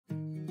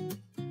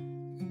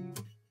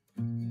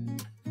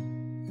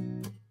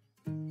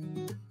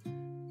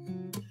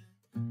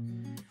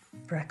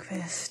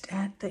breakfast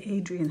at the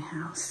Adrian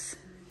house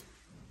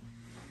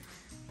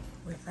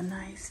with a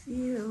nice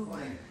view.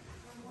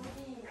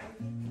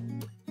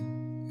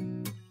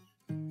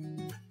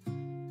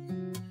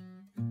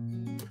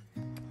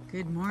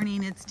 Good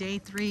morning, it's day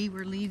 3.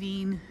 We're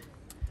leaving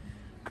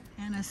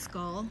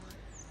Annascaul,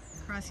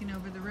 crossing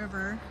over the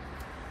river,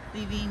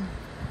 leaving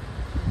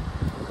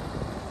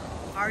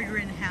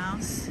Adrian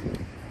house.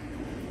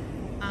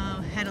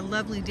 Had a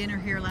lovely dinner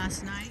here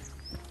last night.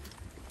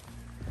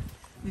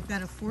 We've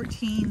got a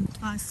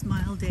 14+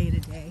 mile day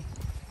today.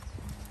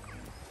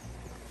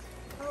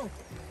 Oh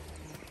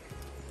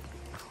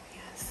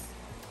yes.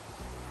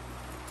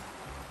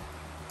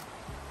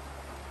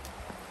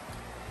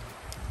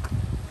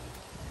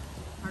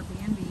 Our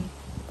B&B.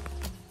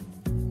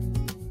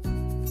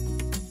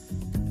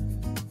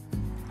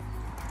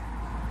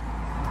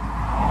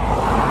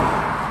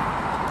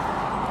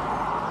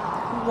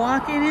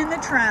 Walking in the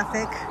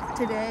traffic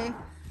today.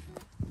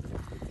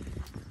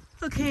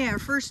 Okay, our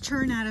first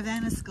turn out of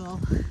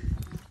Annascaul.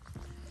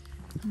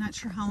 I'm not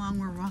sure how long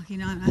we're walking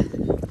on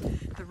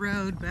the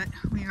road, but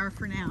we are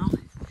for now.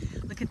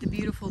 Look at the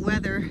beautiful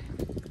weather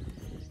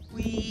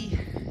we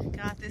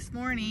got this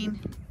morning.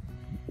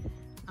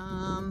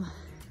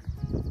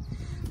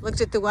 Looked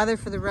at the weather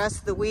for the rest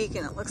of the week,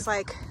 and it looks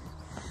like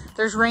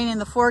there's rain in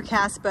the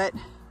forecast, but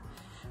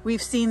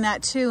we've seen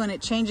that too, and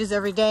it changes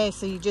every day,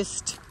 so you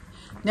just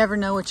never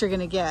know what you're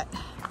gonna get.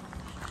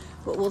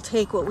 But we'll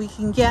take what we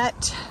can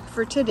get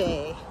for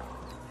today.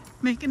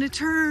 Making a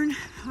turn,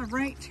 a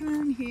right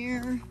turn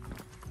here,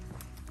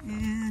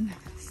 and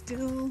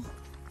still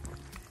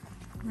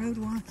road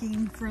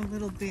walking for a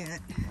little bit.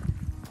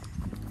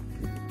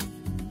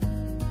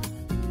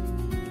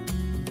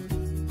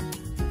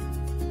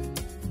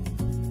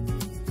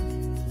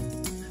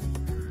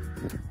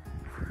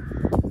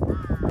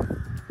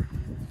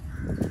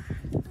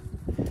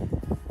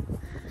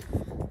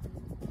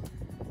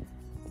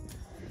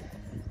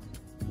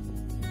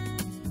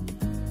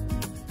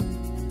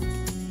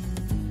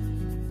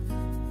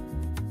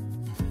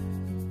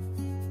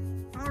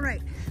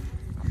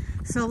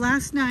 So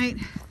last night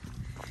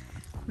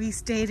we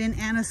stayed in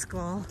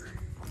Annascaul,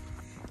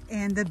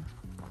 and the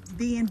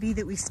B&B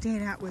that we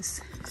stayed at was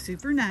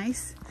super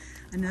nice.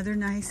 Another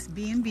nice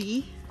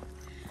B&B.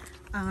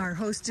 Our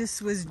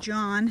hostess was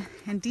John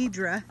and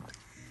Deidre,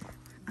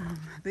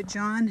 but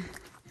John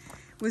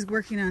was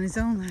working on his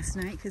own last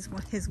night because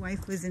his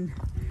wife was in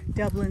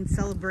Dublin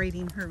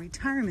celebrating her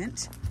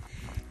retirement,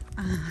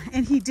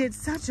 and he did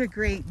such a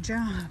great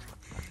job.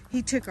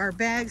 He took our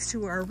bags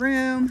to our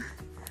room.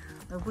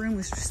 Our room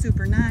was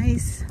super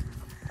nice.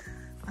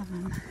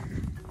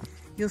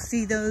 You'll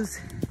see those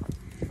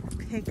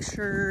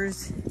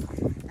pictures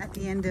at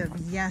the end of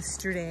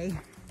yesterday,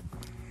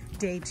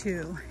 day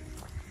 2.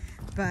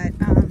 But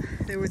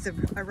there was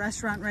a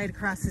restaurant right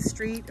across the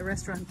street, a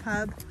restaurant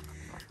pub.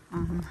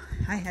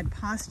 I had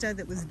pasta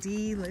that was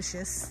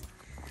delicious.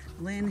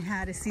 Lynn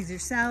had a Caesar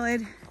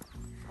salad.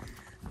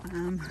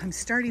 I'm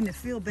starting to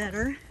feel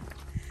better.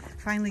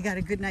 Finally got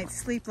a good night's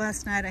sleep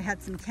last night. I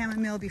had some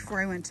chamomile before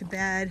I went to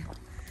bed,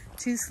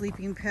 2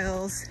 sleeping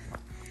pills,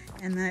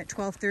 and then at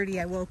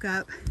 12:30 I woke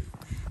up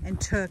and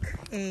took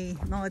a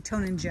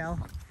melatonin gel.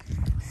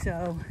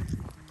 So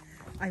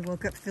I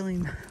woke up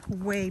feeling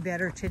way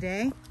better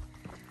today.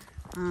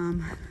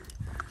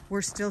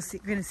 We're still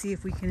gonna see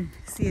if we can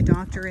see a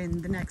doctor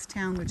in the next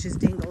town, which is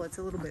Dingle. It's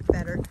a little bit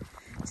better,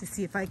 to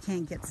see if I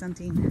can't get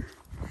something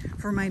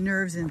for my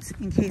nerves in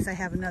case I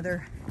have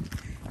another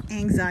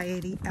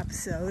anxiety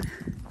episode.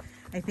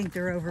 I think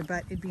they're over,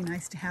 but it'd be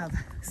nice to have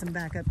some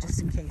backup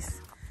just in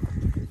case.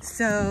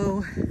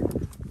 So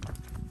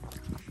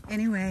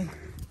anyway,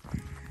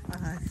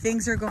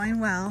 things are going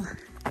well,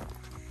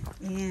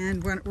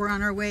 and we're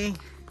on our way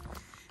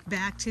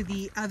back to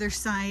the other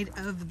side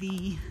of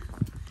the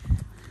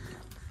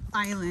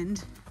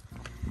island.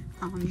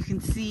 You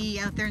can see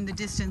out there in the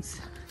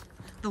distance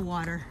the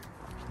water.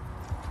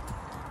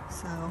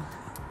 So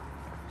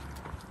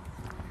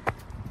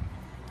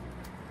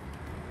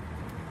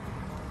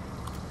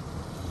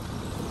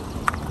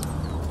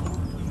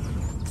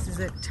this is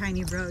a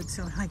tiny road,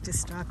 so I like to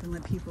stop and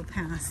let people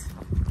pass.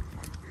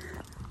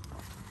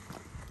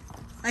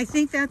 I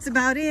think that's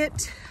about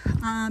it.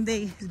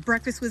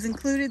 Breakfast was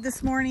included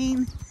this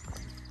morning.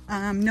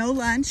 No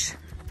lunch,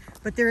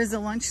 but there is a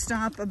lunch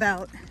stop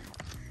about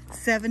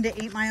 7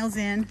 to 8 miles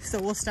in,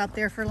 so we'll stop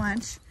there for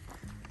lunch,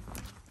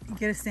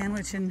 get a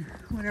sandwich and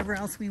whatever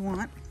else we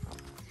want.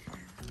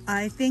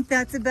 I think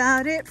that's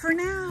about it for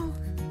now.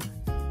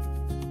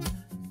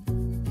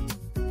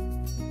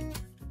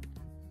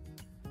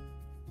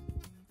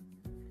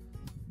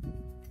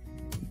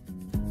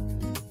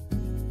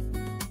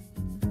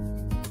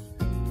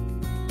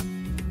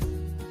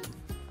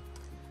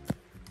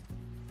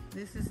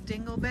 This is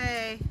Dingle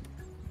Bay.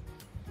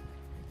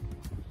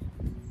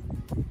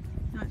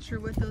 Not sure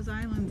what those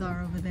islands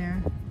are over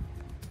there.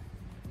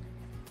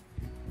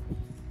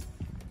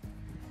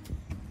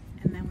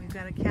 And then we've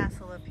got a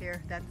castle up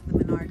here. That's the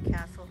Menard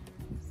Castle.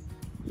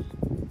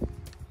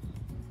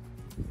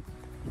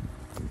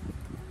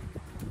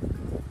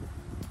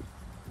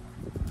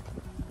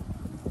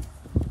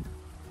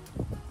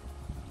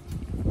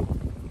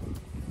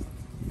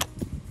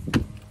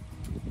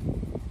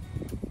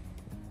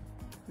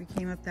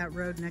 came up that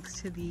road next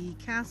to the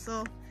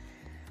castle,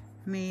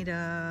 made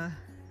a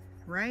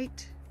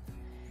right,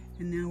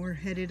 and now we're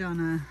headed on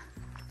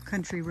a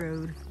country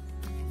road.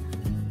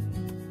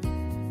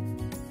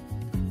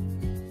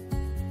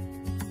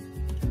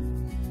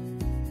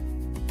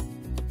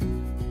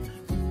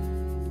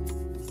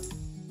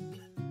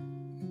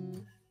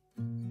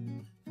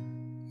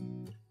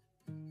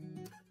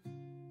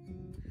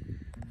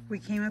 We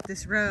came up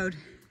this road,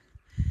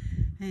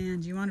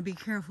 and you want to be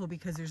careful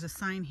because there's a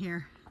sign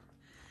here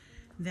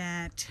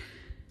that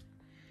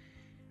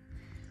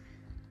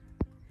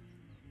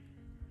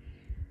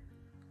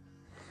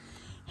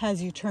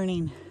has you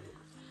turning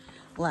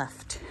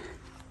left.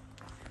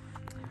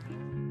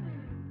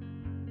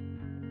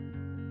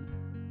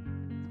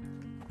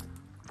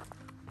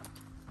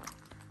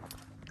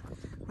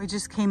 We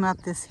just came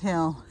up this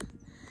hill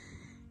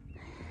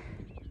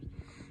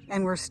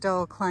and we're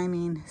still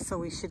climbing, so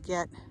we should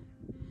get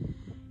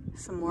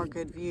some more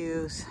good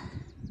views.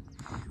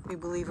 We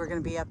believe we're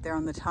going to be up there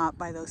on the top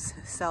by those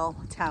cell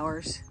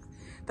towers.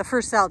 The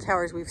first cell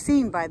towers we've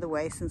seen, by the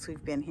way, since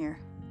we've been here.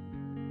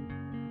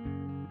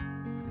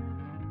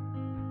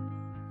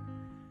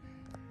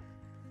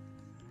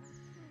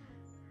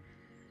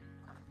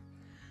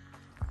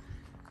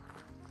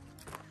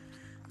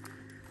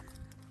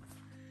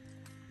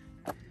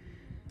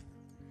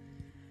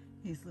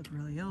 These look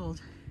really old.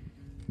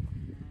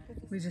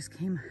 We just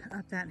came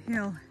up that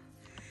hill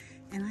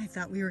and I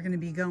thought we were going to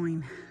be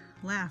going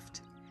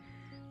left,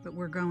 but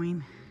we're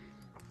going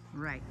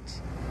right.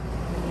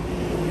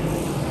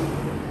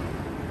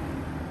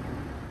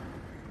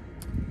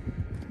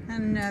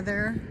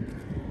 Another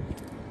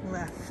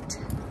left.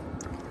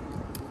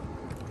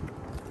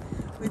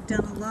 We've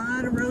done a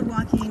lot of road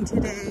walking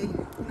today,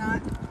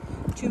 not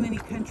too many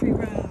country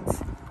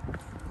roads.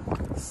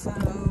 So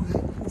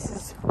this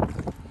is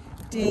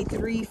day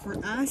 3 for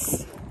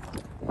us.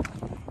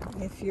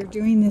 If you're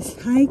doing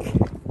this hike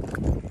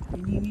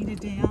and you need a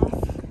day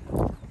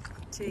off,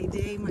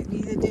 today might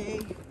be the day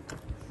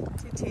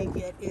to take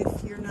it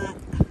if you're not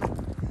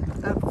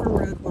up for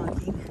road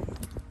walking.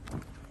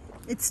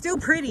 It's still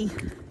pretty,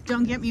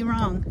 don't get me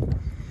wrong.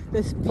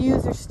 The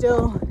views are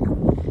still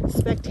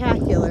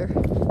spectacular.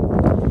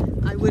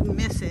 I wouldn't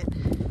miss it,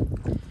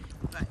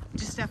 but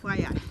just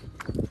FYI.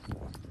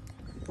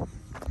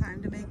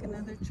 Time to make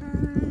another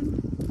turn.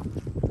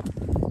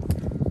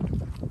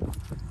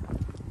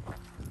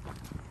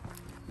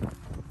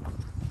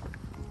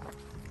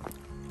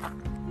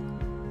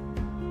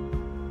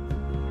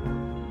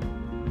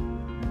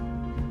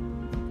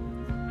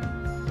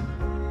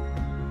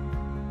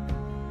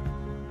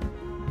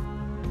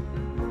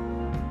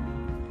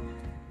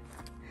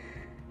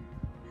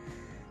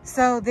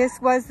 So this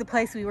was the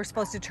place we were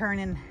supposed to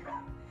turn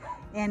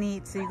and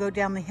eat. So you go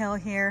down the hill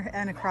here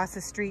and across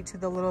the street to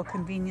the little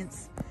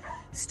convenience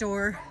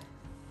store.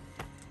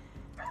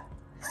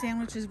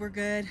 Sandwiches were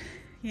good.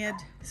 You had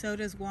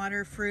sodas,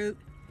 water, fruit,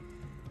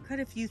 quite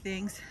a few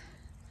things.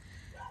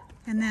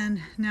 And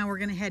then now we're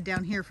gonna head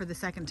down here for the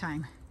second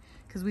time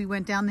because we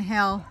went down the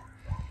hill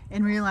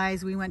and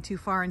realized we went too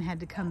far and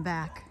had to come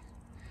back.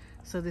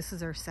 So this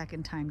is our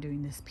second time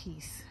doing this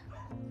piece.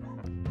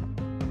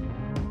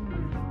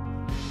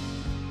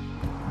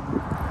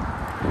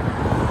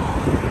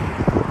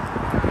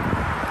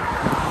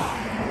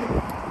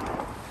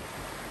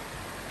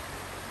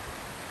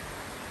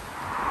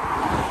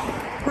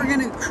 We're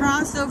going to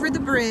cross over the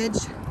bridge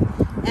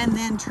and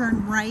then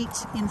turn right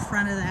in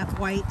front of that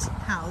white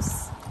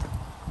house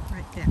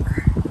right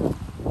there.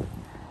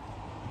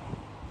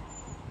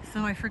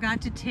 So I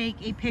forgot to take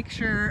a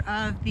picture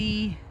of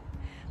the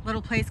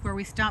little place where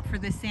we stopped for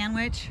this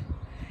sandwich.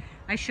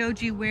 I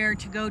showed you where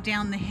to go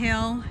down the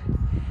hill.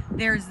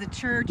 There's the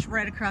church.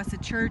 Right across the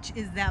church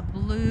is that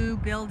blue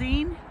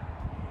building.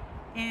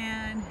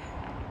 And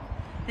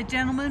the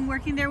gentleman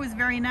working there was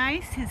very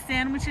nice. His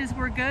sandwiches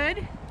were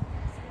good.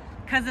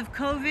 Because of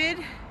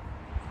COVID,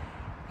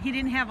 he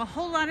didn't have a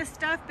whole lot of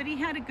stuff, but he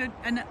had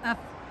enough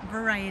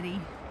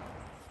variety.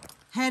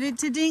 Headed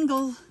to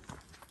Dingle.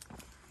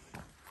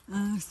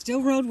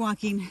 Still road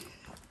walking.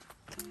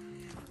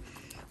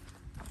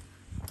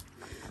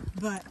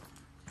 But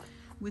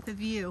with a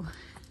view.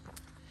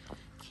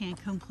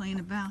 Can't complain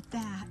about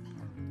that.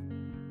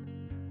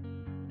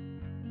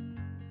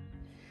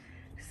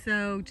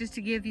 So just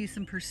to give you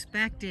some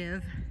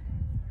perspective,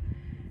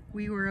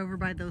 we were over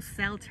by those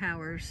cell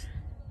towers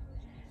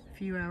a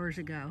few hours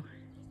ago.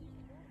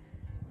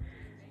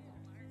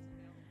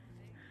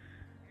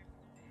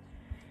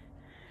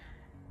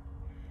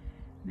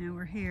 Now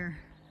we're here.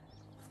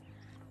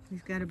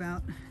 We've got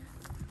about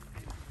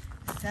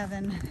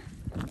 7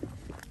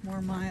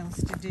 more miles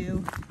to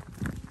do.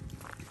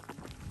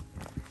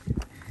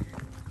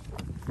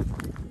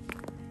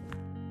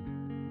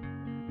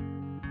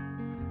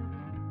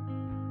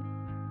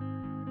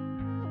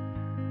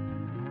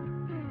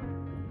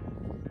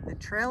 The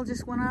trail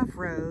just went off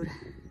road.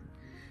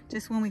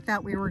 Just when we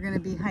thought we were going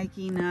to be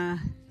hiking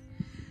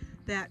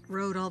that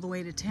road all the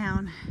way to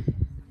town,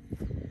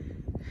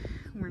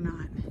 we're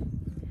not.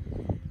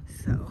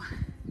 So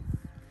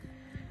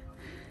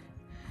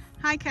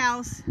Hi,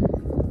 cows.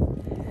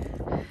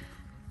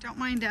 Don't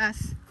mind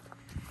us.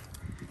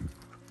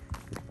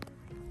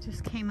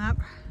 Just came up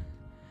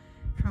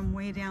from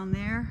way down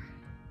there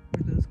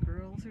where those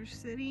girls are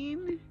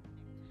sitting.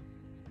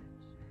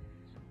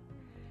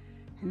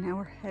 And now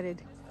we're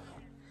headed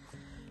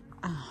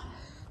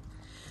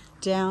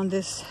down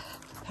this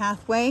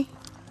pathway.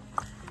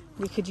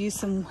 We could use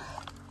some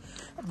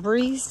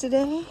breeze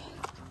today.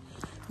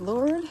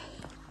 Lord,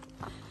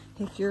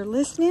 if you're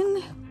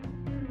listening.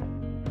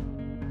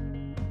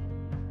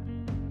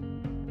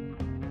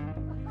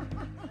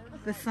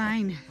 The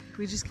sign,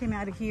 we just came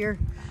out of here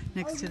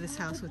next to this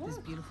house with this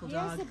beautiful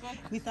dog.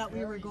 We thought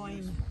we were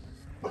going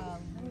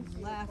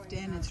left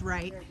and it's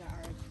right.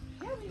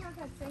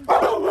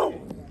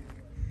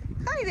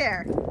 Hi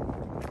there.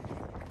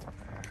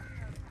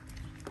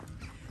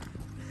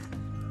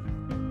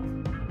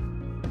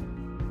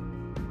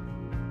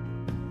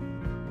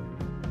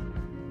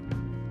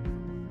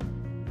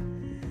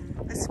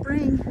 A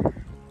spring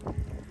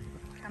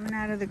coming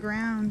out of the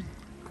ground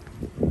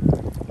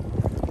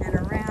and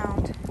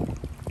around,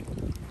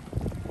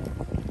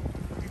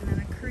 and then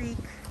a creek.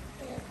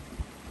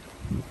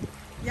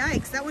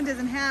 Yikes, that one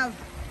doesn't have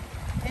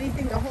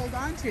anything to hold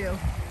on to.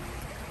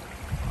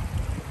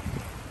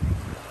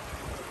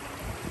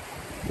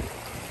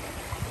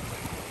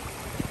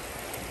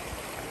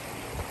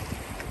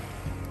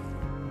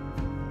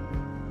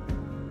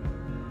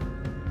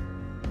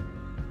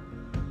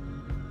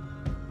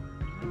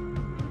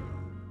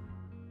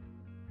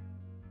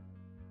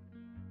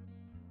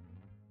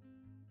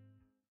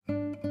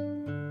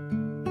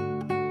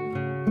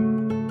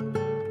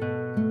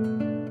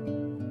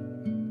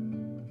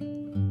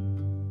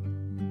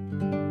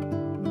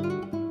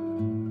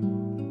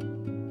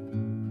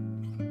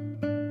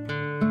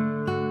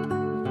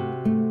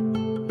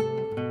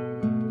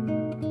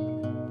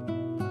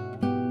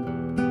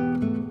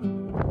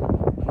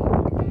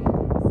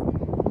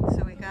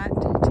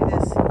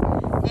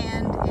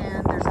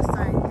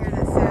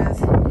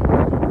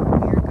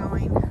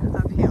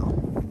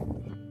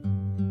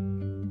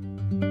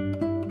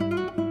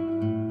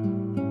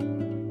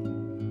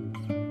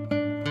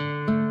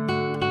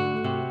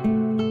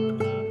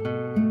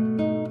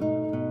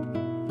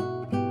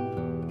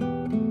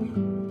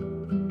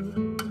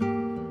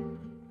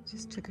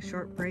 Took a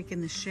short break in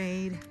the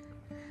shade.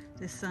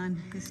 The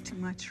sun is too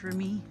much for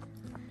me.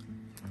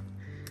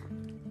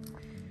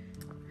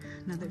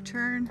 Another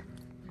turn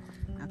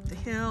up the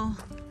hill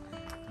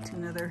to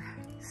another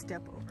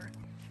step over.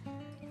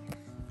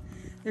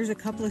 There's a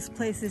couple of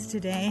places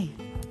today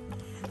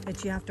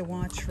that you have to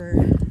watch for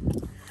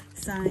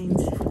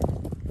signs.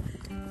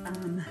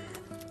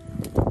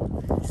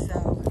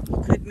 So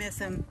you could miss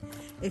them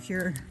if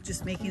you're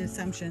just making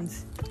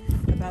assumptions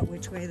about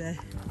which way the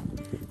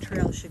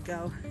trail should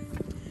go.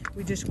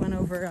 We just went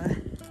over a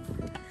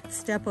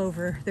step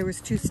over. There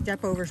was two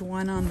step overs,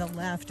 one on the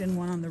left and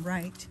one on the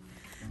right.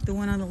 The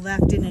one on the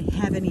left didn't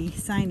have any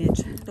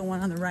signage. The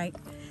one on the right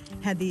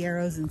had the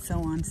arrows and so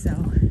on.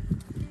 So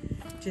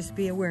just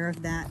be aware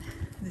of that.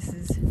 This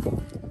is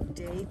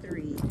day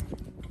 3,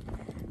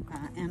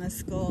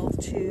 Annascaul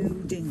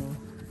to Dingle.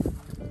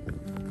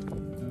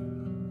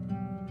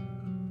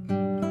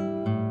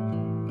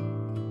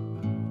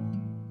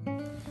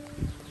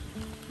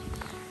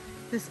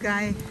 This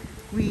guy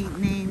we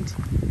named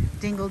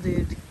Dingle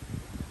Dude.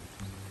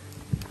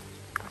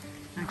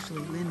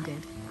 Actually, Lynn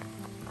did.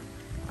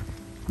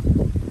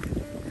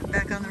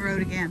 Back on the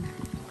road again.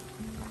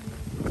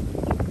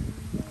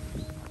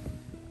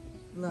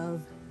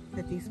 Love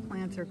that these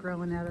plants are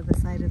growing out of the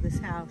side of this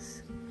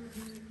house.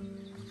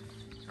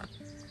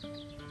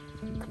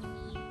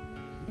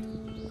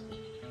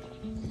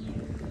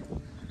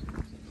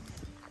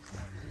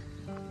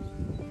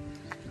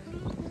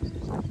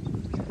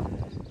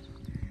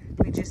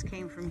 We just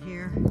came from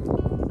here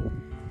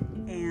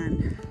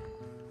and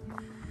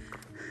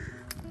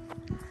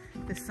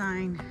the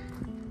sign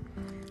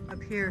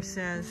up here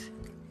says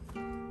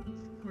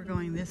we're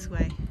going this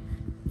way.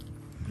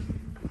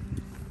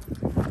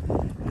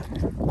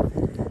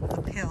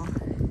 Uphill.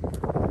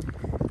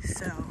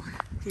 So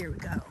here we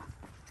go.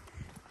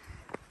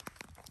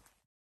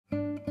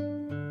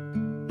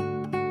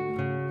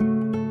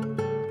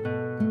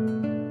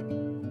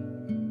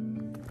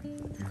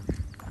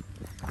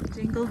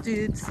 Dingle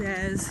Dude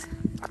says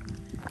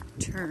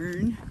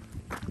turn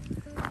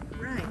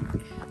right.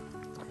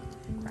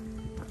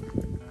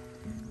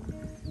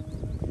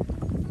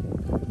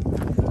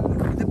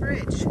 Over the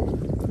bridge.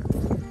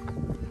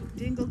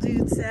 Dingle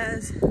Dude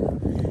says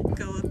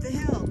go up the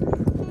hill.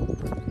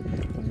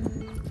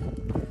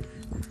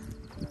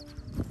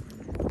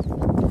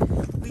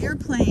 We are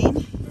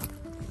playing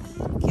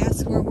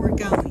guess where we're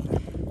going.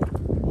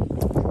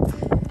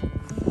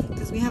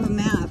 Because we have a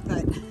map,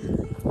 but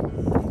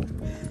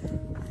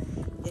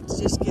it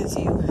just gives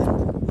you,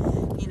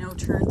 you know,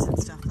 turns and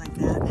stuff like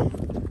that.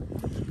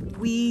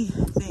 We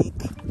think,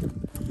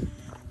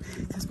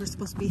 because we're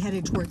supposed to be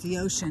headed towards the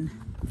ocean,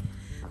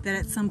 that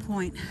at some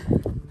point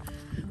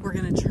we're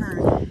going to turn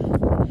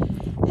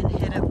and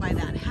head up by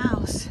that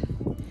house.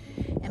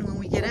 And when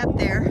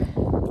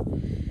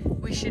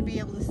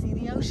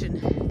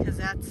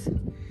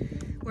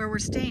we're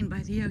staying by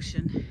the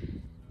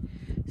ocean.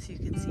 So you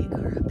can see a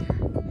car up there.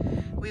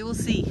 We will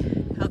see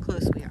how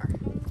close we are.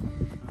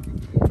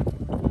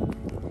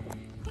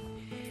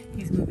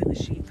 He's moving the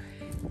sheep.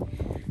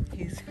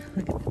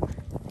 Look at them,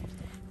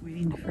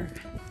 waiting for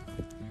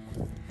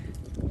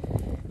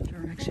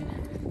direction.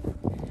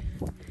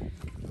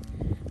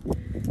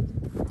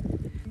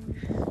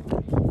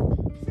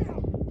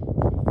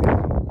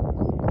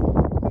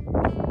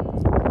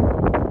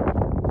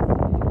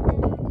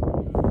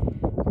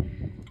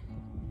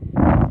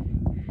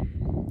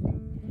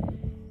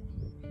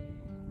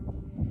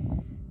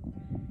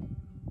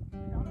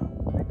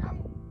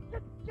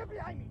 Get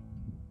behind me!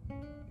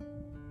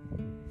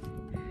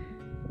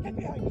 Get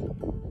behind me!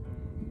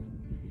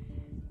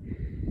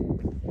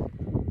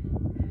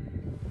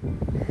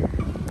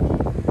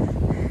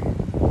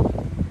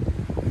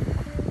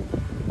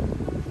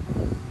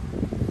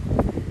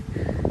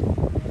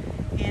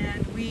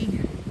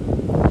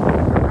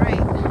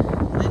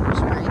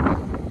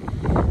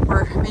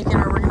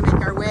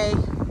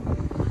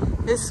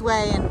 This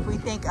way, and we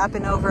think up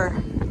and over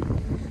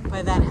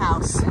by that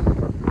house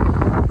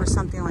or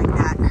something like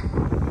that.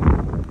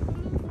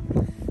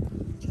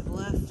 To the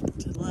left,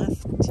 to the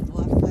left, to the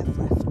left, left,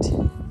 left.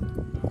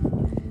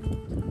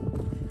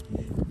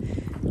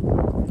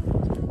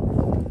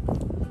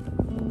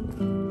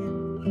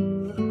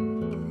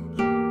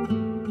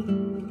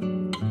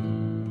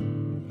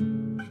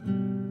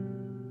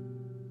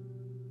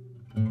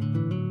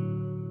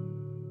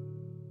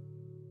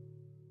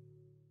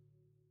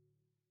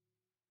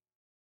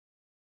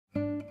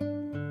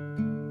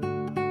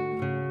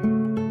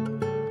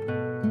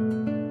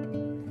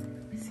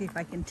 See if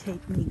I can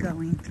take me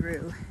going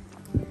through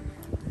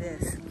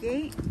this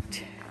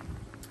gate.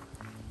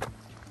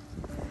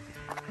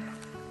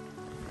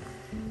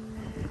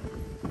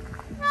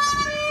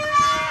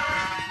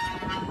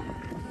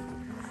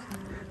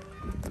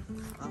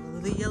 Follow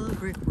the yellow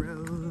brick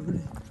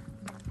road.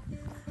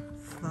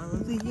 Follow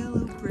the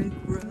yellow brick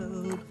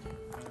road.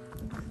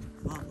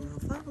 Follow,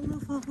 follow,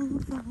 follow,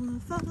 follow,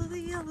 follow the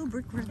yellow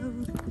brick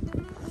road.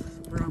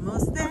 We're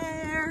almost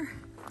there.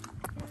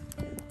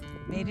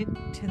 Made it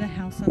to the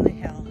house on the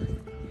hill,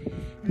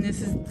 and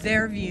this is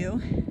their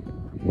view.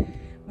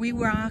 We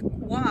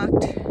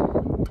walked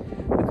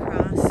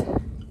across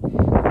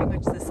pretty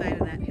much the side of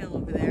that hill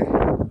over there,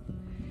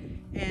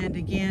 and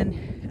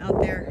again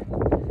out there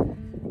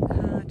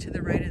to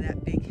the right of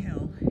that big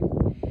hill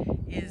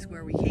is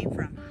where we came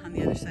from, on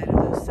the other side of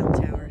those cell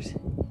towers.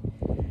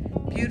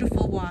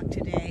 Beautiful walk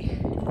today.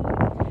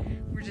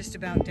 We're just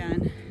about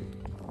done.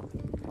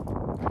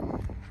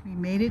 We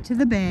made it to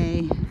the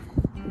bay.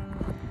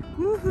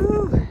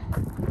 Woohoo!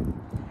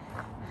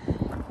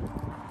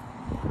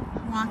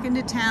 I'm walking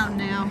to town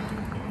now.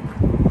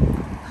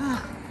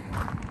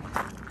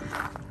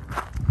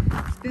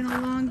 It's been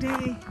a long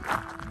day,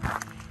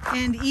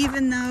 and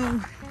even though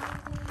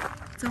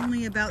it's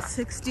only about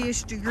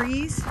 60-ish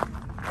degrees,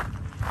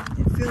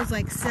 it feels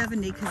like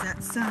 70 because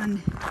that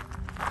sun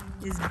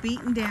is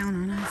beating down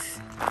on us.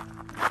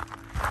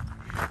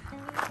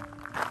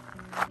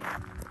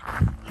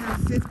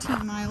 Have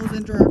 15 miles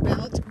under our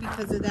belt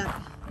because of that.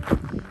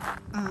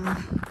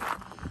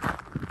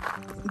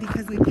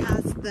 Because we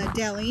passed the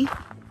deli.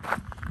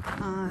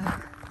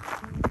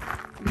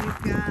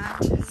 We've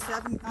got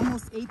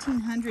almost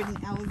 1,800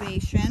 in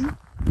elevation,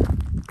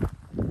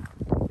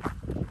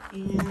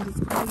 and it's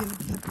probably going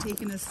to have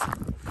taken us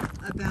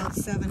about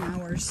 7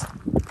 hours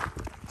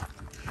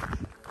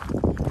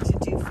to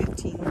do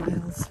 15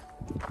 miles,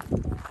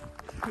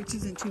 which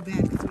isn't too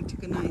bad because we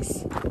took a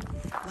nice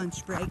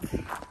lunch break.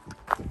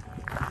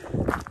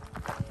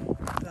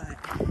 But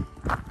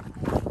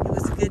it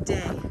was a good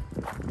day.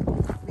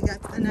 We got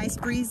a nice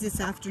breeze this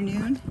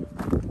afternoon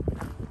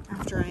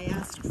after I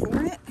asked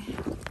for it,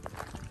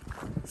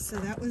 so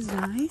that was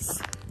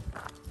nice.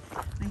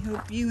 I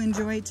hope you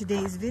enjoyed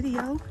today's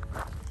video.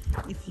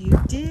 If you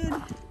did,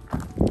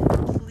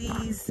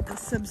 please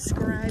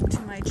subscribe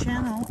to my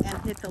channel and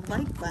hit the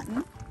like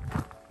button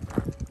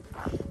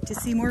to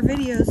see more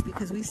videos,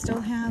 because we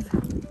still have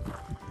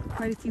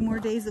quite a few more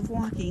days of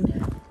walking.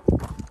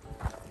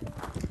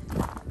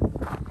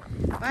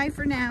 Bye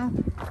for now.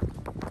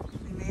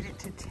 We made it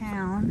to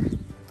town.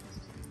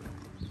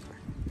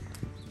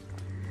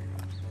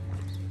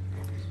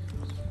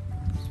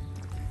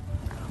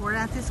 We're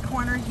at this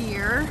corner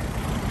here,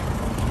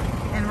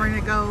 and we're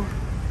going to go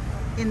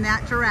in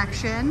that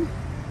direction.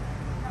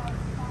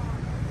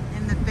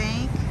 And the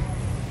bank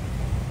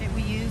that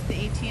we use, the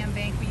ATM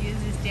bank we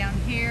use, is down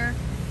here,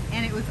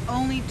 and it was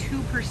only 2%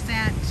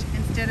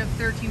 instead of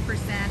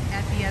 13%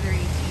 at the other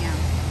ATM.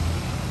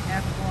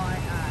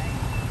 FYI.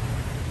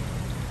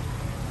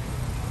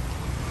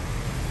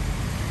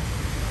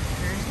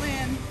 There's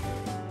Lynn.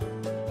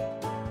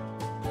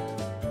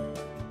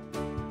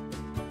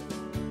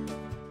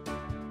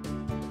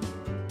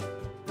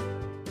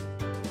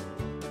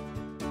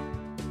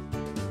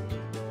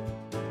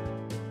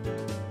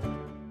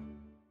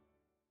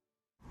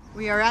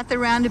 We are at the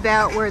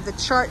roundabout where the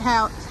chart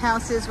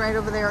house is, right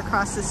over there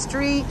across the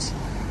street,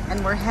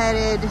 and we're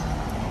headed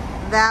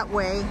that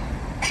way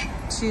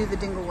to the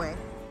Dingle Way.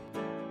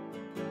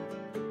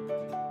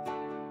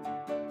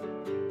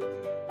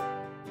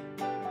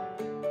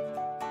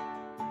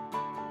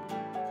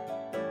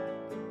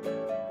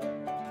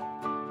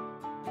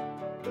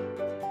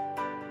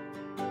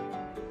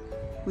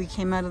 We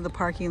came out of the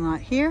parking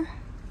lot here,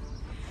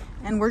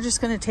 and we're just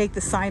going to take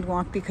the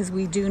sidewalk because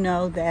we do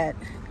know that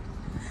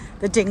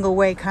the Dingle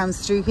Way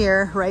comes through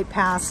here right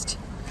past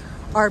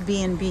our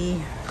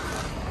B&B.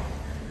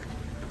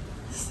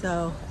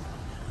 So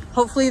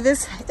hopefully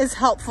this is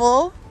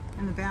helpful.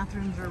 And the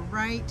bathrooms are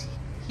right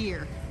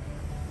here.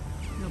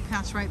 You'll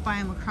pass right by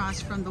them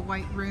across from the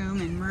White Room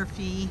and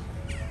Murphy.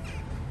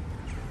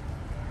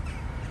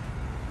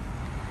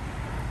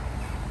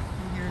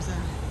 And here's a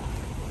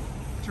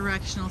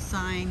directional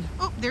sign.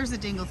 Oh, there's a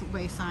Dingle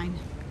Way sign.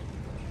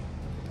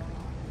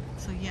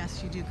 So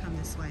yes, you do come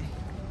this way.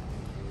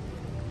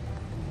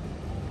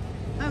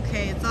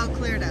 Okay, it's all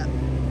cleared up.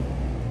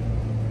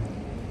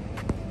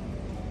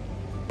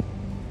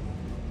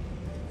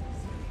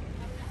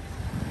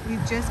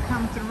 We've just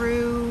come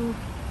through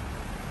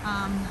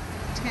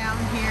town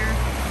here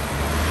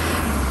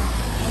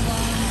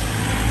along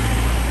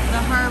the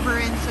harbor,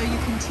 and so you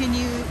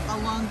continue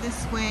along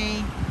this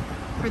way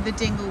for the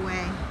Dingle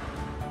Way.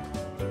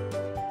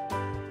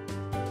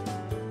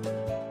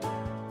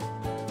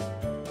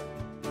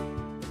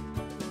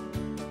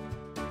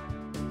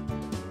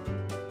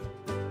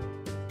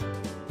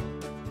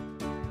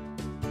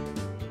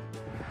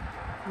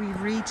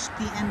 We've reached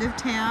the end of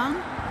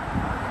town.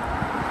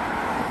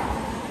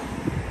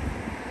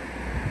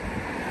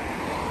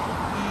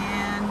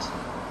 And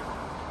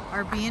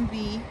our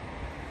B&B,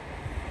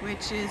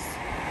 which is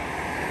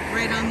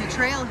right on the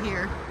trail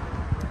here.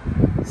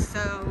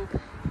 So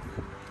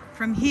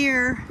from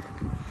here,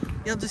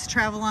 you'll just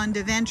travel on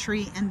to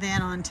Ventry and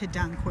then on to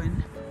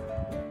Dunquin.